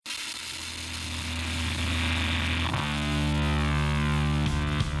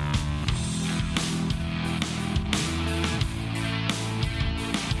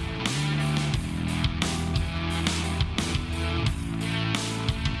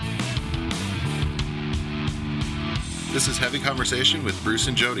This is Heavy Conversation with Bruce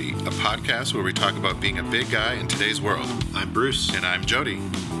and Jody, a podcast where we talk about being a big guy in today's world. I'm Bruce. And I'm Jody.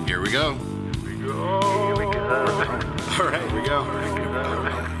 Here we go. Here we go. All right, here we go. All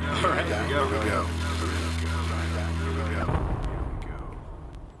right, here we go.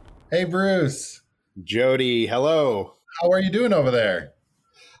 Hey, Bruce. Jody, hello. How are you doing over there?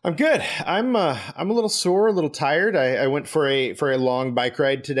 I'm good. I'm a little sore, a little tired. I went for a long bike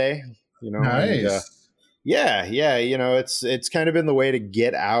ride today. Nice. And, yeah. It's kind of been the way to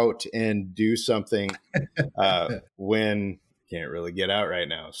get out and do something when you can't really get out right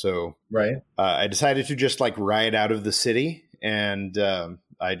now. So right. I decided to just ride out of the city, and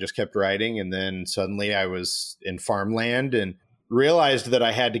I just kept riding, and then suddenly I was in farmland and realized that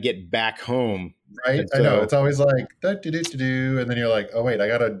I had to get back home. Right. I know. It's always like, do, and then you're like, oh, wait, I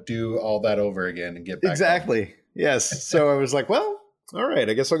got to do all that over again and get back Exactly. home. Yes. So I was like, well, all right,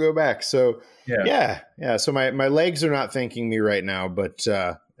 I guess I'll go back. So yeah. So my legs are not thanking me right now, but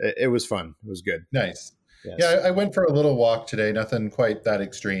it was fun. It was good. Nice. Yes. Yeah, I went for a little walk today. Nothing quite that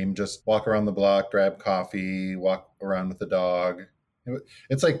extreme. Just walk around the block, grab coffee, walk around with the dog.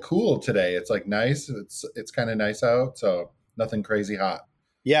 It's cool today. It's nice. It's kind of nice out. So nothing crazy hot.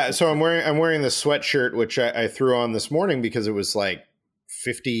 Yeah. So I'm wearing this sweatshirt, which I threw on this morning because it was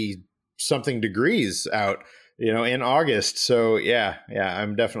 50 something degrees out, in August. So yeah,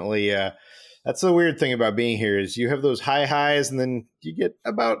 I'm definitely, that's the weird thing about being here is you have those high highs and then you get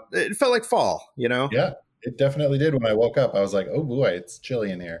it felt like fall, Yeah, it definitely did. When I woke up, I was like, oh boy, it's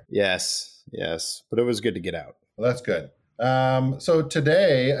chilly in here. Yes. But it was good to get out. Well, that's good. So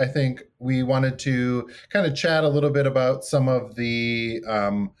today, I think we wanted to kind of chat a little bit about some of the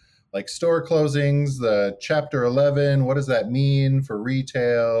store closings, the Chapter 11. What does that mean for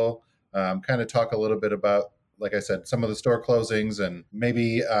retail? Kind of talk a little bit about, like I said, some of the store closings and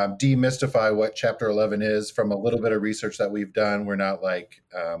maybe demystify what Chapter 11 is from a little bit of research that we've done. We're not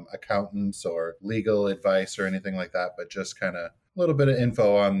accountants or legal advice or anything like that, but just kind of a little bit of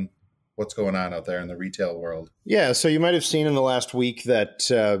info on what's going on out there in the retail world. Yeah, so you might have seen in the last week that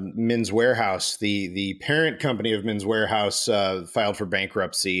Men's Wearhouse, the parent company of Men's Wearhouse, filed for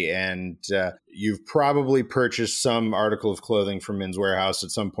bankruptcy, and you've probably purchased some article of clothing from Men's Wearhouse at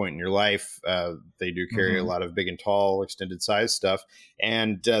some point in your life. They do carry a lot of big and tall, extended size stuff,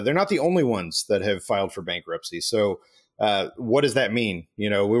 and they're not the only ones that have filed for bankruptcy. So what does that mean? We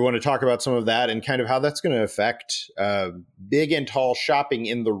want to talk about some of that and kind of how that's going to affect big and tall shopping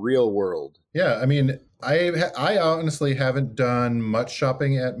in the real world. Yeah, I mean, I honestly haven't done much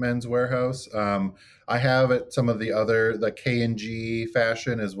shopping at Men's Wearhouse. I have at some of the K&G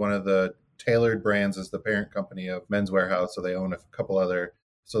Fashion is one of the Tailored Brands is the parent company of Men's Wearhouse, so they own a couple other.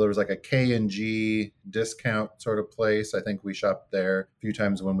 So there was a K&G discount sort of place. I think we shopped there a few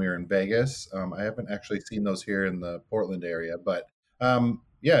times when we were in Vegas. I haven't actually seen those here in the Portland area, but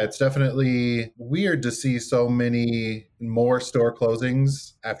it's definitely weird to see so many more store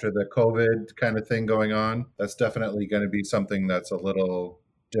closings after the COVID kind of thing going on. That's definitely going to be something that's a little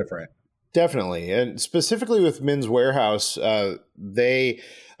different. Definitely. And specifically with Men's Wearhouse, they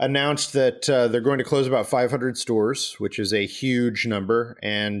announced that they're going to close about 500 stores, which is a huge number.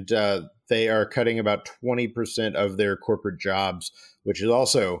 And they are cutting about 20% of their corporate jobs, which is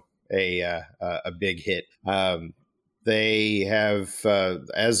also a big hit. They have,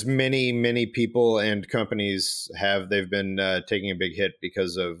 as many people and companies they've been taking a big hit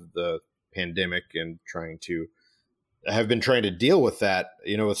because of the pandemic and have been trying to deal with that,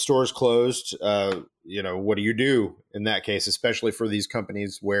 with stores closed. What do you do in that case, especially for these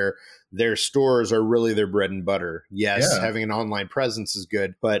companies where their stores are really their bread and butter? Yes, having an online presence is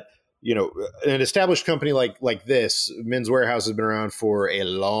good, but an established company like this, Men's Wearhouse has been around for a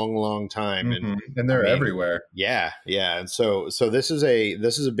long time, and they're everywhere. Yeah, and so this is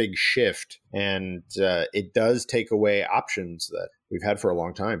a big shift, and it does take away options that we've had for a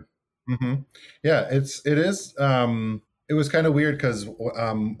long time. Mm-hmm. Yeah, it is. It was kind of weird because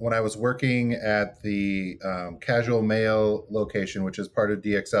when I was working at the Casual Male location, which is part of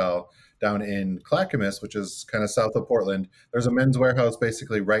DXL down in Clackamas, which is kind of south of Portland, there's a Men's Wearhouse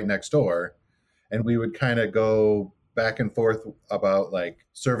basically right next door. And we would kind of go back and forth about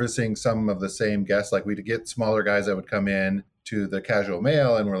servicing some of the same guests. We'd get smaller guys that would come in to the Casual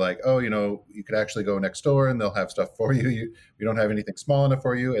Male and we're like, oh, you could actually go next door and they'll have stuff for you. We don't have anything small enough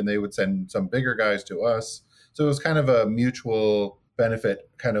for you. And they would send some bigger guys to us. So it was kind of a mutual benefit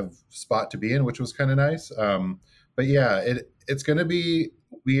kind of spot to be in, which was kind of nice. But yeah, it's going to be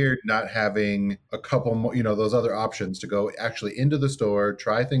weird not having a couple more, those other options to go actually into the store,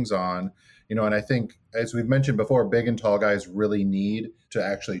 try things on, and I think, as we've mentioned before, big and tall guys really need to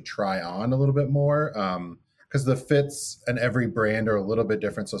actually try on a little bit more. because the fits and every brand are a little bit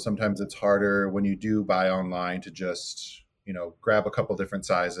different. So sometimes it's harder when you do buy online to just, grab a couple different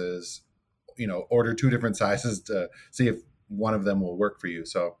sizes, order two different sizes to see if one of them will work for you.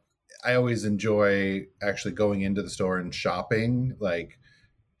 So I always enjoy actually going into the store and shopping, like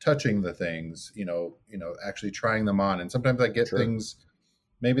touching the things, actually trying them on. And sometimes I get Sure. things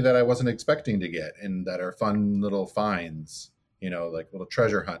maybe that I wasn't expecting to get and that are fun little finds, like little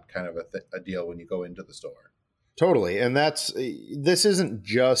treasure hunt kind of a deal when you go into the store. Totally. And this isn't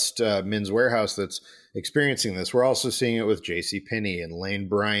just Men's Wearhouse that's experiencing this. We're also seeing it with JCPenney and Lane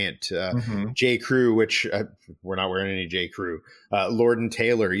Bryant, J. Crew, which we're not wearing any J. Crew, Lord and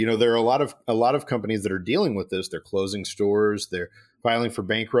Taylor. There are a lot of companies that are dealing with this. They're closing stores. They're filing for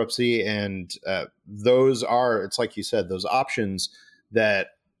bankruptcy. And it's like you said, those options that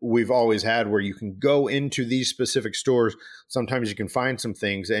we've always had where you can go into these specific stores. Sometimes you can find some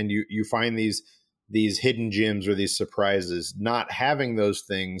things and you find these hidden gems or these surprises. Not having those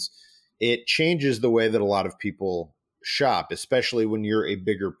things, it changes the way that a lot of people shop, especially when you're a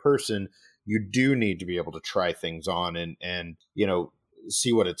bigger person. You do need to be able to try things on and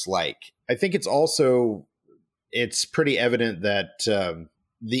see what it's like. I think it's pretty evident that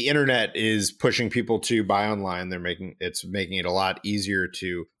the internet is pushing people to buy online. It's making it a lot easier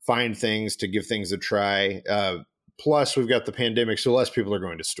to find things, to give things a try. Plus, we've got the pandemic, so less people are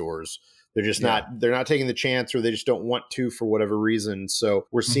going to stores. They're just they're not taking the chance, or they just don't want to for whatever reason. So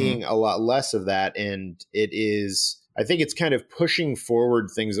we're seeing a lot less of that. And I think it's kind of pushing forward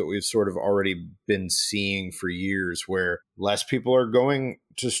things that we've sort of already been seeing for years, where less people are going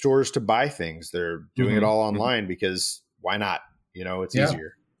to stores to buy things. They're doing it all online because why not? It's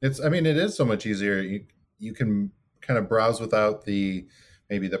easier. It is so much easier. You can kind of browse without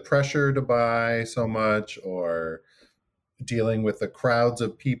maybe the pressure to buy so much, or dealing with the crowds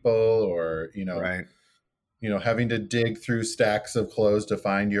of people, or right. Having to dig through stacks of clothes to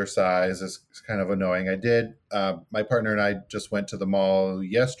find your size is kind of annoying. I did. My partner and I just went to the mall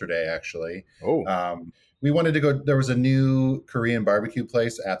yesterday, actually. We wanted to go. There was a new Korean barbecue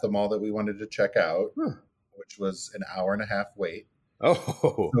place at the mall that we wanted to check out, which was an hour and a half wait.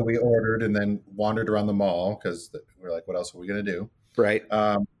 So we ordered and then wandered around the mall because we're like, what else are we going to do? Right.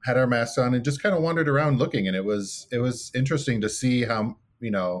 Had our masks on and just kind of wandered around looking. And it was interesting to see how,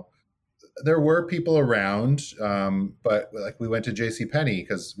 there were people around. But like we went to JCPenney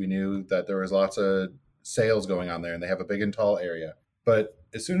because we knew that there was lots of sales going on there and they have a big and tall area. But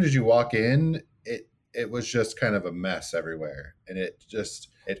as soon as you walk in, it was just kind of a mess everywhere. And it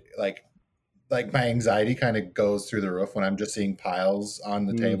like my anxiety kind of goes through the roof when I'm just seeing piles on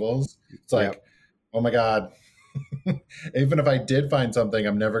the tables. It's like, oh my God. Even if I did find something,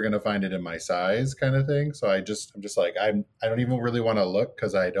 I'm never going to find it in my size, kind of thing. So I'm just like, I don't even really want to look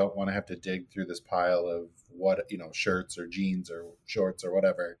because I don't want to have to dig through this pile of shirts or jeans or shorts or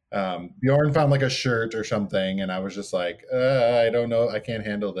whatever. Bjorn found like a shirt or something, and I was just like, I don't know, I can't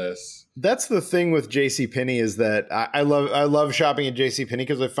handle this. That's the thing with JCPenney is that I love shopping at JCPenney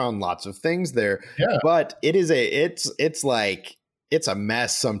because I found lots of things there. Yeah, but it's a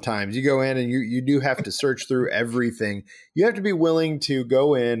mess sometimes. You go in and you do have to search through everything. You have to be willing to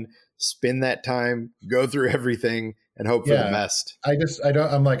go in, spend that time, go through everything, and hope for the best. I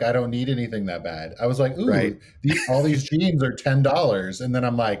don't need anything that bad. I was like, ooh, right. All these jeans are $10. And then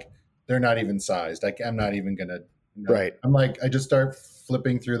I'm like, they're not even sized. I'm not even going to. Right. I'm like, I just start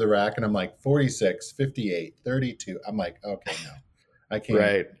flipping through the rack and I'm like 46, 58, 32. I'm like, okay, no, I can't.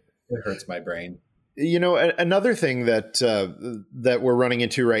 Right. It hurts my brain. Another thing that we're running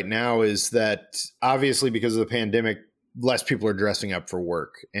into right now is that obviously because of the pandemic, less people are dressing up for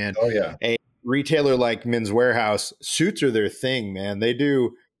work. And a retailer like Men's Wearhouse, suits are their thing, man. They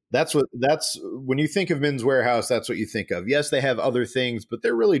do. That's when you think of Men's Wearhouse, that's what you think of. Yes, they have other things, but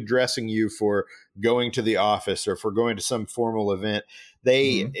they're really dressing you for going to the office or for going to some formal event.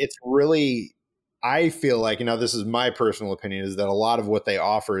 It's really, I feel like, this is my personal opinion, is that a lot of what they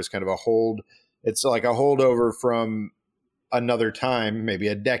offer is kind of it's like a holdover from another time, maybe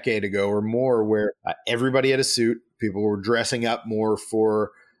a decade ago or more, where everybody had a suit. People were dressing up more for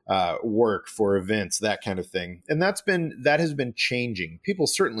work, for events, that kind of thing. And that has been changing. People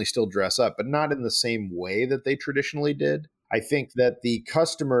certainly still dress up, but not in the same way that they traditionally did. I think that the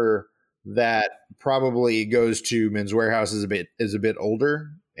customer that probably goes to Men's Wearhouse is a bit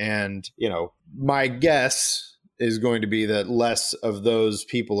older. And, my guess is going to be that less of those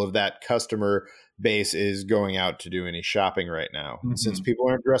people of that customer base is going out to do any shopping right now. Mm-hmm. Since people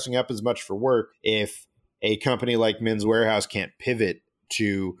aren't dressing up as much for work, if a company like Men's Wearhouse can't pivot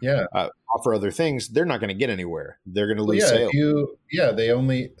to offer other things, they're not going to get anywhere. They're going to lose sales.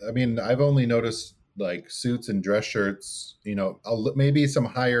 I've only noticed like suits and dress shirts, maybe some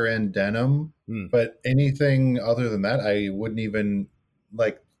higher end denim, but anything other than that, I wouldn't even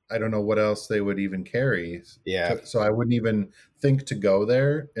like, I don't know what else they would even carry. Yeah. So I wouldn't even think to go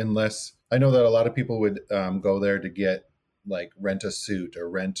there unless I know that a lot of people would go there to get like rent a suit or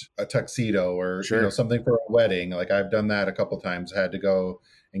rent a tuxedo or Sure. something for a wedding. Like I've done that a couple times, had to go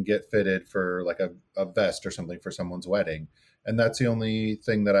and get fitted for like a vest or something for someone's wedding. And that's the only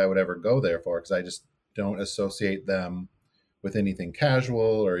thing that I would ever go there for, because I just don't associate them with anything casual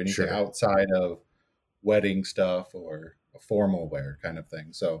or anything Sure. outside of wedding stuff or a formal wear kind of thing.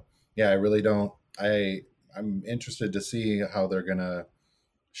 So yeah, I really don't. I'm interested to see how they're gonna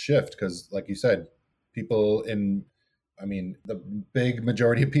shift, because like you said, people in, I mean, the big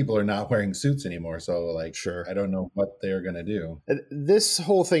majority of people are not wearing suits anymore. So like, Sure. I don't know what they're gonna do. This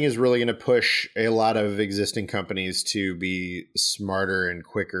whole thing is really going to push a lot of existing companies to be smarter and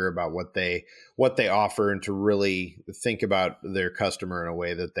quicker about what they offer, and to really think about their customer in a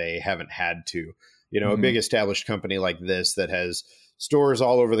way that they haven't had to. A big established company like this that has stores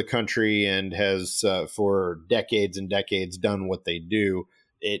all over the country and has for decades and decades done what they do.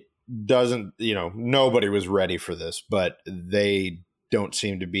 It doesn't, nobody was ready for this, but they don't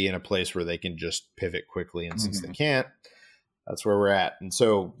seem to be in a place where they can just pivot quickly. And since they can't, that's where we're at. And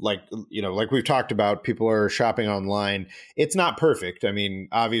so like we've talked about, people are shopping online. It's not perfect. I mean,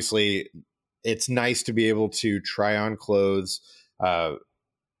 obviously it's nice to be able to try on clothes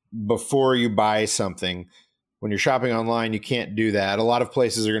before you buy something. When you're shopping online, you can't do that. A lot of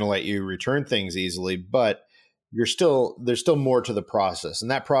places are going to let you return things easily, but there's still more to the process, and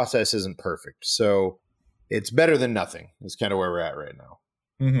that process isn't perfect. So it's better than nothing. It's kind of where we're at right now.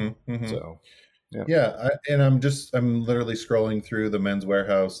 So yeah, I'm literally scrolling through the Men's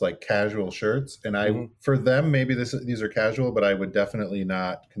Warehouse like casual shirts, and for them maybe these are casual, but I would definitely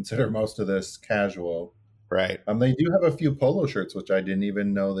not consider most of this casual. Right. They do have a few polo shirts, which I didn't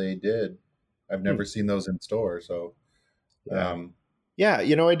even know they did. I've never seen those in store. So, yeah,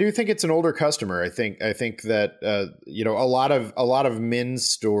 I do think it's an older customer. I think that a lot of men's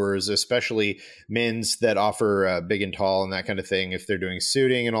stores, especially men's that offer big and tall and that kind of thing, if they're doing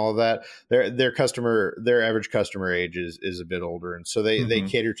suiting and all of that, their average customer age is a bit older, and so they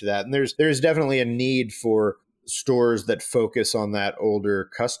cater to that. And there's definitely a need for stores that focus on that older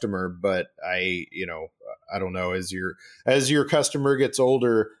customer. But I don't know, as your customer gets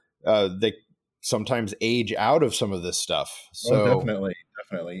older, they sometimes age out of some of this stuff. So definitely.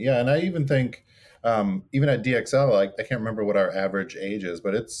 Yeah. And I even think, even at DXL, I can't remember what our average age is,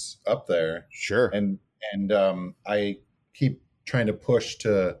 but it's up there. Sure. And I keep trying to push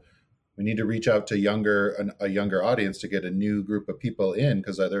we need to reach out to a younger audience to get a new group of people in,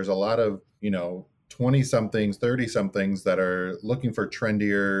 because there's a lot of, 20 somethings, 30 somethings that are looking for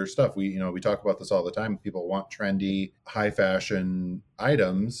trendier stuff. We talk about this all the time. People want trendy, high fashion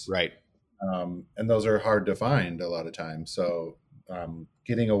items. Right. And those are hard to find a lot of times. So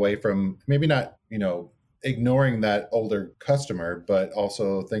getting away from maybe not, ignoring that older customer, but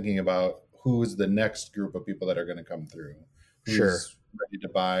also thinking about who's the next group of people that are going to come through. Who's ready to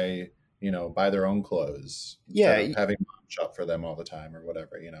buy their own clothes. Yeah. Having mom shop for them all the time or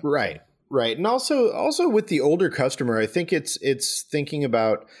whatever, Right. Right. And also with the older customer, I think it's thinking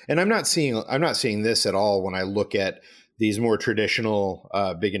about, and I'm not seeing this at all when I look at these more traditional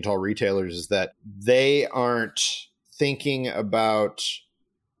big and tall retailers, is that they aren't thinking about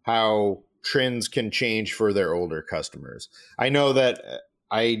how trends can change for their older customers. I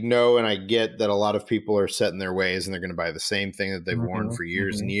know and I get that a lot of people are set in their ways and they're going to buy the same thing that they've worn for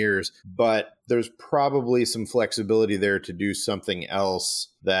years and years, but there's probably some flexibility there to do something else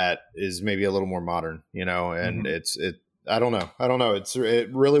that is maybe a little more modern, and I don't know. It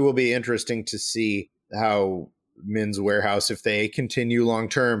really will be interesting to see how Men's Warehouse, if they continue long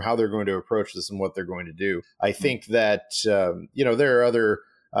term, how they're going to approach this and what they're going to do. I think that there are other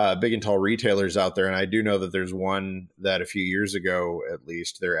big and tall retailers out there, and I do know that there's one that a few years ago, at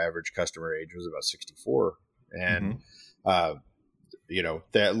least, their average customer age was about 64, and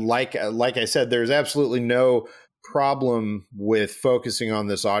that like I said, there's absolutely no problem with focusing on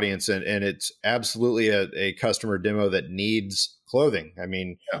this audience, and it's absolutely a customer demo that needs clothing. I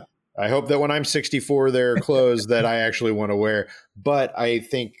mean. Yeah. I hope that when I'm 64, there are clothes that I actually want to wear. But I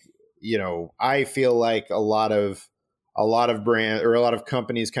think, I feel like a lot of brand or a lot of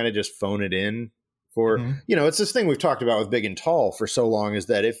companies kind of just phone it in for, it's this thing we've talked about with Big and Tall for so long, is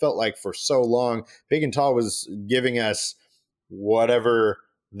that it felt like for so long, Big and Tall was giving us whatever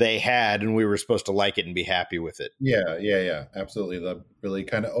they had, and we were supposed to like it and be happy with it. Yeah. Absolutely. The really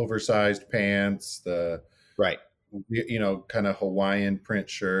kind of oversized pants, right. Kind of Hawaiian print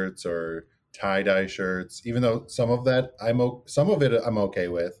shirts or tie-dye shirts, even though some of it I'm okay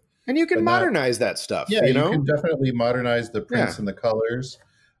with. And you can But not- modernize that stuff. Yeah, you you know? can definitely modernize the prints Yeah. and the colors.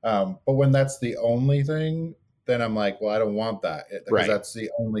 But when that's the only thing, then I'm like, well, I don't want that because Right. that's the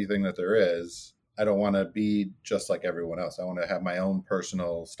only thing that there is. I don't want to be just like everyone else. I want to have my own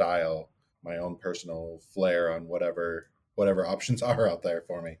personal style, my own personal flair on whatever options are out there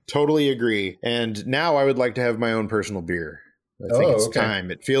for me. Totally agree. And now I would like to have my own personal beer. I think Oh, it's okay. time.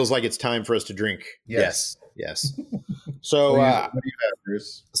 It feels like it's time for us to drink. Yes. Yes. So, What do you have,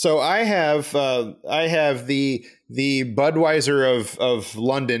 Bruce? so I have the Budweiser of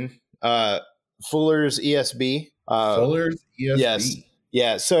London, Fuller's ESB. Fuller's ESB. yes.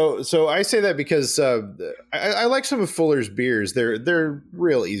 Yeah, so I say that because I like some of Fuller's beers. They're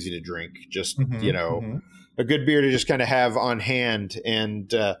real easy to drink. Just Mhm. a good beer to just kind of have on hand.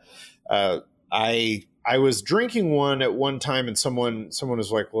 And I was drinking one at one time, and someone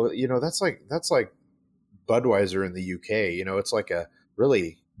was like, "Well, that's like Budweiser in the UK. It's like a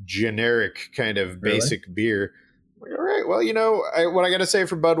really generic kind of Really? basic beer." I'm like, all right, well, what I got to say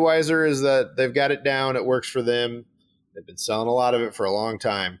for Budweiser is that they've got it down. It works for them. They've been selling a lot of it for a long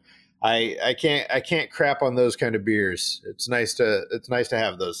time. I can't crap on those kind of beers. It's nice to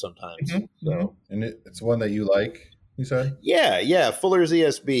have those sometimes. Mhm. So And it's one that you like, you said? yeah, Fuller's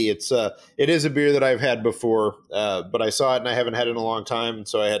ESB. It is a beer that I've had before, but I saw it and I haven't had it in a long time, and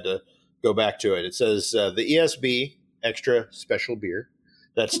so I had to go back to it. It says the ESB extra special beer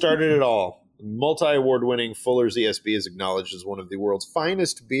that started it all. Multi-award-winning Fuller's ESB is acknowledged as one of the world's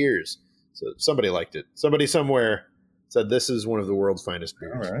finest beers. So somebody liked it. Somebody somewhere said this is one of the world's finest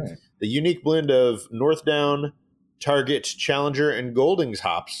beers. All right. The unique blend of Northdown, Target, Challenger, and Goldings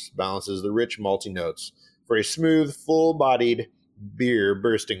hops balances the rich malty notes for a smooth, full-bodied beer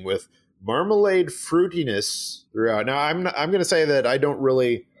bursting with marmalade fruitiness throughout. Now, I'm going to say that I don't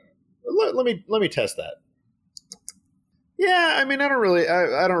really. Let me test that. Yeah, I mean, I don't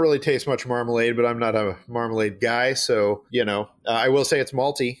really taste much marmalade, but I'm not a marmalade guy, so I will say it's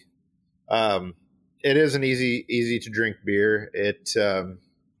malty. It is an easy to drink beer.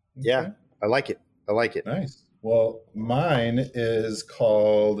 Yeah, I like it. Nice. Well, mine is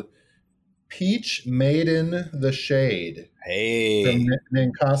called Peach Maiden the Shade Hey, from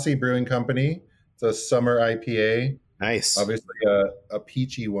Ninkasi Brewing Company. It's a summer IPA. nice. Obviously, a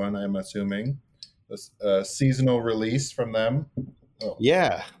peachy one, I'm assuming. A seasonal release from them. Oh,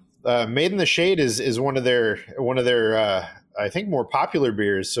 Yeah, Made in the Shade is one of their I think more popular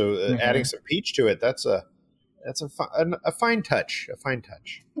beers. So adding some peach to it, that's a fine touch. A fine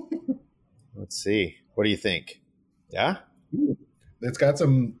touch. Let's see. What do you think? Yeah. it's got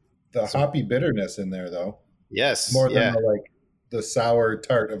the hoppy bitterness in there, though. Yes. More than the sour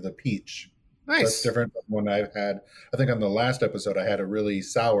tart of the peach. Nice. That's different from one I've had. I think on the last episode, I had a really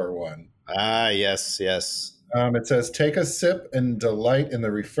sour one. Ah, yes. It says, take a sip and delight in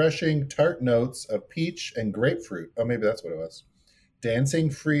the refreshing tart notes of peach and grapefruit. Oh, maybe that's what it was. Dancing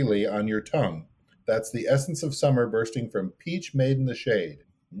freely on your tongue. That's the essence of summer bursting from Peach Made in the Shade.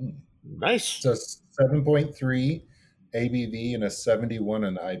 Nice. It's a 7.3 ABV and a 71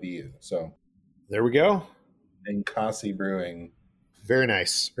 in IBU. So, There we go. Ninkasi Brewing. Very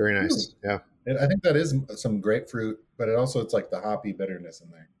nice. Very nice. Yeah. And I think that is some grapefruit, but it's like the hoppy bitterness in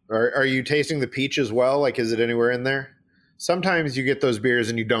there. Are you tasting the peach as well? Like, is it anywhere in there? Sometimes you get those beers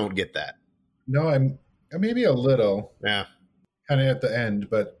and you don't get that. No, I'm maybe a little, Yeah. kind of at the end,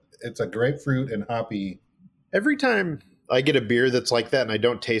 but it's a grapefruit and hoppy. Every time I get a beer that's like that and I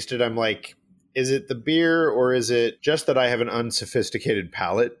don't taste it, I'm like, is it the beer or is it just that I have an unsophisticated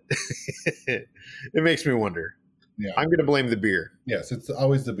palate? It makes me wonder. Yeah. I'm going to blame the beer. Yes, it's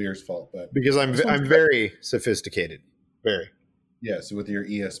always the beer's fault, but Because I'm very sophisticated. Very. yes, with your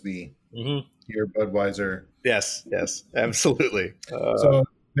ESB, Mm-hmm. your Budweiser. Yes, absolutely. So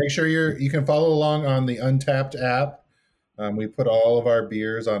make sure you can follow along on the Untapped app. We put all of our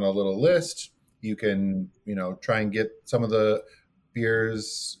beers on a little list. You can, try and get some of the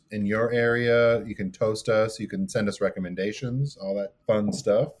beers in your area. You can toast us. You can send us recommendations, all that fun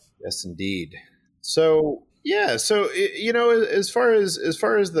stuff. Yes, indeed. So yeah, as far as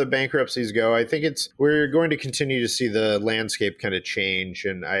the bankruptcies go, I think we're going to continue to see the landscape kind of change,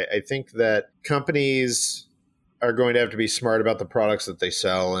 and I think that companies are going to have to be smart about the products that they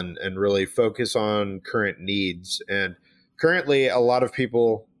sell and really focus on current needs. And currently, a lot of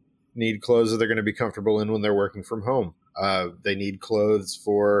people need clothes that they're going to be comfortable in when they're working from home. They need clothes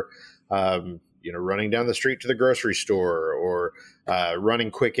for running down the street to the grocery store or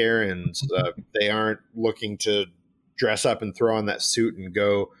running quick errands. They aren't looking to dress up and throw on that suit and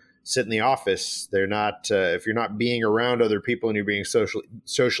go sit in the office. They're not, if you're not being around other people and you're being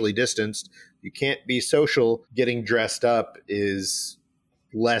socially distanced, you can't be social. Getting dressed up is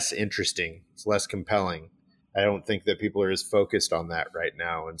less interesting. It's less compelling. I don't think that people are as focused on that right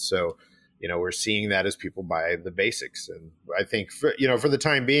now. And so, we're seeing that as people buy the basics. And I think, for the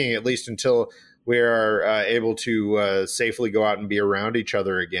time being, at least until we are able to safely go out and be around each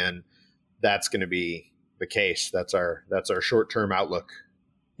other again, that's going to be the case. That's our short-term outlook.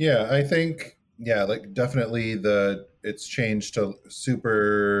 Yeah, I think, like definitely it's changed to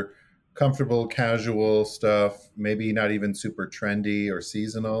super comfortable, casual stuff, maybe not even super trendy or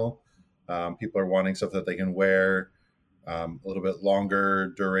seasonal. People are wanting stuff that they can wear a little bit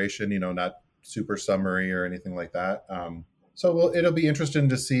longer duration, not super summery or anything like that. So it'll be interesting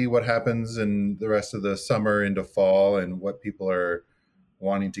to see what happens in the rest of the summer into fall and what people are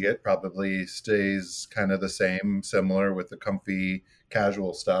wanting to get. Probably stays kind of the same, similar with the comfy,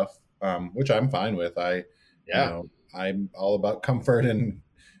 casual stuff, which I'm fine with. I'm all about comfort and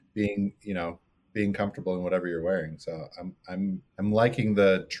being comfortable in whatever you're wearing. So I'm liking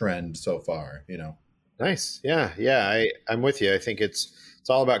the trend so far. Nice. Yeah. I'm with you. I think it's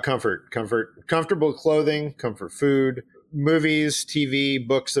all about comfortable clothing, comfort food, movies, TV,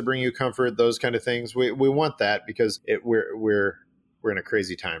 books that bring you comfort, those kind of things. We want that because we're in a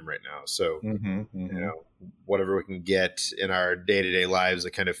crazy time right now. So, whatever we can get in our day-to-day lives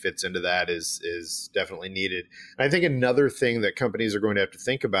that kind of fits into that is definitely needed. And I think another thing that companies are going to have to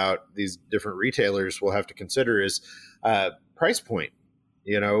think about, these different retailers will have to consider, is price point.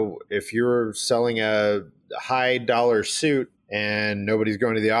 If you're selling a high dollar suit and nobody's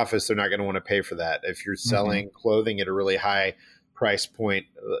going to the office, they're not going to want to pay for that. If you're selling clothing at a really high price point,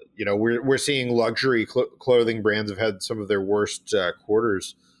 we're seeing luxury clothing brands have had some of their worst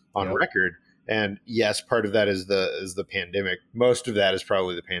quarters on record. And yes, part of that is the pandemic. Most of that is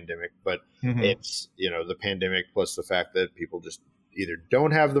probably the pandemic, but it's, the pandemic plus the fact that people just either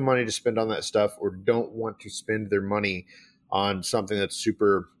don't have the money to spend on that stuff or don't want to spend their money on something that's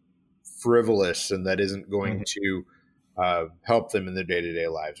super frivolous and that isn't going to help them in their day-to-day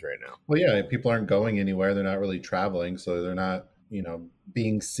lives right now. Well, yeah, people aren't going anywhere. They're not really traveling, so they're not,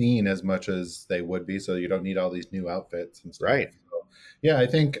 being seen as much as they would be. So you don't need all these new outfits and stuff. Right. So, yeah, I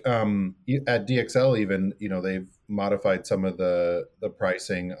think at DXL even, they've modified some of the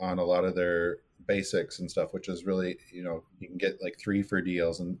pricing on a lot of their basics and stuff, which is really, you can get like 3 for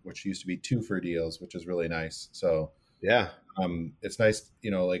deals, and which used to be 2 for deals, which is really nice. So yeah, it's nice,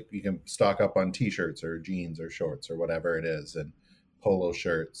 like you can stock up on t-shirts or jeans or shorts or whatever it is, and polo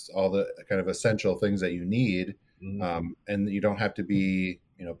shirts, all the kind of essential things that you need. And you don't have to be,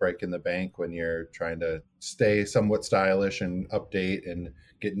 breaking the bank when you're trying to stay somewhat stylish and update and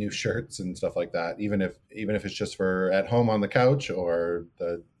get new shirts and stuff like that. Even if it's just for at home on the couch, or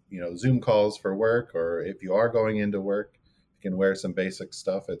the, Zoom calls for work, or if you are going into work, you can wear some basic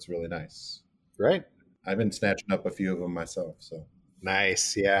stuff. It's really nice. Right. I've been snatching up a few of them myself. So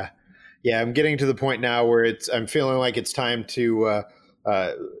nice. Yeah. I'm getting to the point now where I'm feeling like it's time to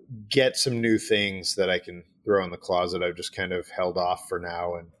get some new things that I can throw in the closet. I've just kind of held off for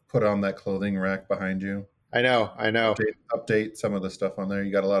now and put on that clothing rack behind you. I know. Update some of the stuff on there.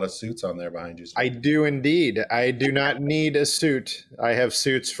 You got a lot of suits on there behind you. I do indeed. I do not need a suit. I have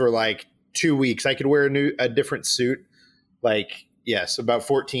suits for like 2 weeks. I could wear a different suit. About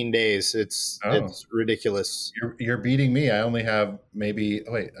 14 days. It's ridiculous. You're beating me. I only have I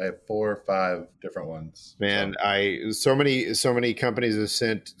have 4 or 5 different ones. Man, so many companies have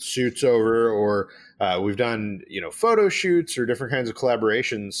sent suits over, or we've done, photo shoots or different kinds of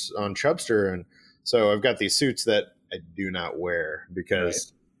collaborations on Chubster. And so I've got these suits that I do not wear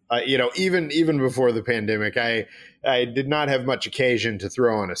because, even before the pandemic, I did not have much occasion to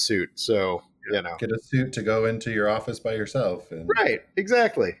throw on a suit. So, get a suit to go into your office by yourself. Right.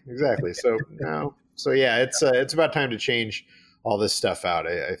 Exactly. So now, it's about time to change all this stuff out.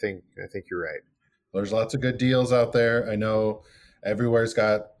 I think you're right. There's lots of good deals out there. I know everywhere's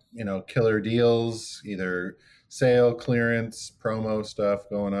got, killer deals, either sale, clearance, promo stuff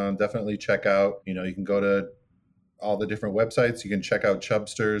going on. Definitely check out, you can go to all the different websites. You can check out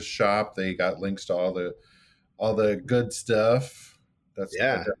Chubster's shop. They got links to all the good stuff. That's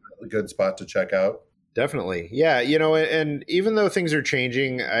definitely a good spot to check out. Definitely. Yeah. And even though things are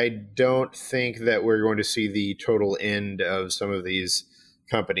changing, I don't think that we're going to see the total end of some of these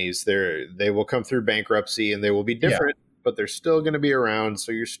companies. They will come through bankruptcy and they will be different, but they're still going to be around.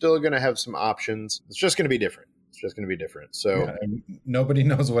 So you're still going to have some options. It's just going to be different. So nobody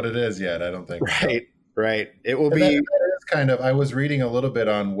knows what it is yet. I don't think. Right. It will be. That is kind of, I was reading a little bit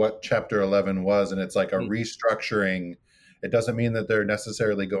on what Chapter 11 was, and it's like a restructuring It doesn't mean that they're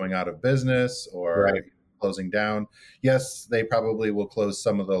necessarily going out of business or Right. closing down. Yes, they probably will close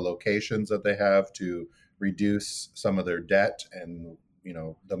some of the locations that they have to reduce some of their debt and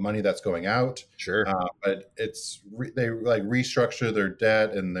the money that's going out. Sure. But they like restructure their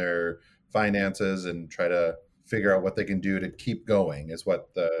debt and their finances and try to figure out what they can do to keep going is what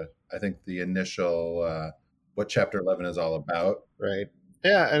I think the initial what Chapter 11 is all about. Right.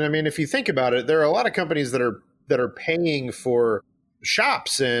 Yeah, and I mean, if you think about it, there are a lot of companies that are paying for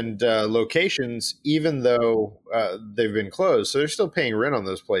shops and locations, even though they've been closed. So they're still paying rent on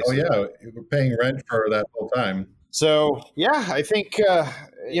those places. Oh yeah, we're paying rent for that whole time. So yeah, I think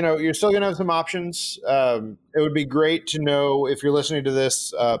you're still going to have some options. It would be great to know if you're listening to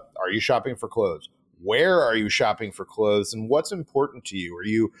this. Are you shopping for clothes? Where are you shopping for clothes, and what's important to you? Are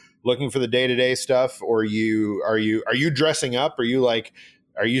you looking for the day-to-day stuff, or are you dressing up? Are you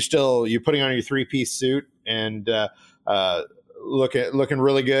putting on your 3-piece suit and looking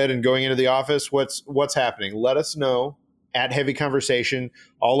really good and going into the office? What's happening? Let us know at Heavy Conversation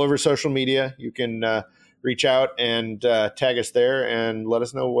all over social media. You can reach out and tag us there and let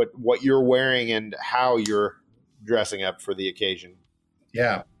us know what you're wearing and how you're dressing up for the occasion.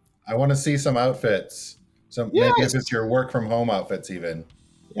 Yeah. I want to see some outfits. Maybe if it's your work from home outfits even.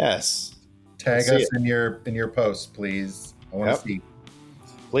 Yes. Tag us in your post, please. I want to see.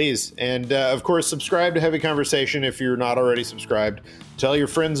 Please. And of course, subscribe to Heavy Conversation if you're not already subscribed. Tell your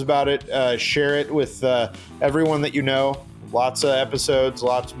friends about it. Share it with everyone that you know. Lots of episodes,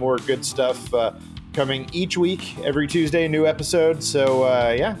 lots more good stuff coming each week. Every Tuesday, a new episode. So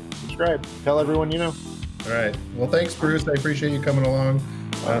subscribe. Tell everyone you know. All right. Well, thanks, Bruce. I appreciate you coming along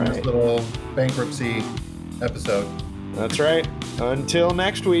on this little bankruptcy episode. That's right. Until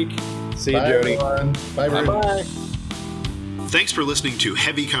next week. See you, Jody. Everyone. Bye, Bruce. Bye-bye. Thanks for listening to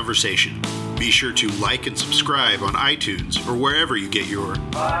Heavy Conversation. Be sure to like and subscribe on iTunes or wherever you get your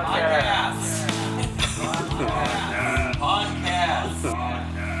podcast.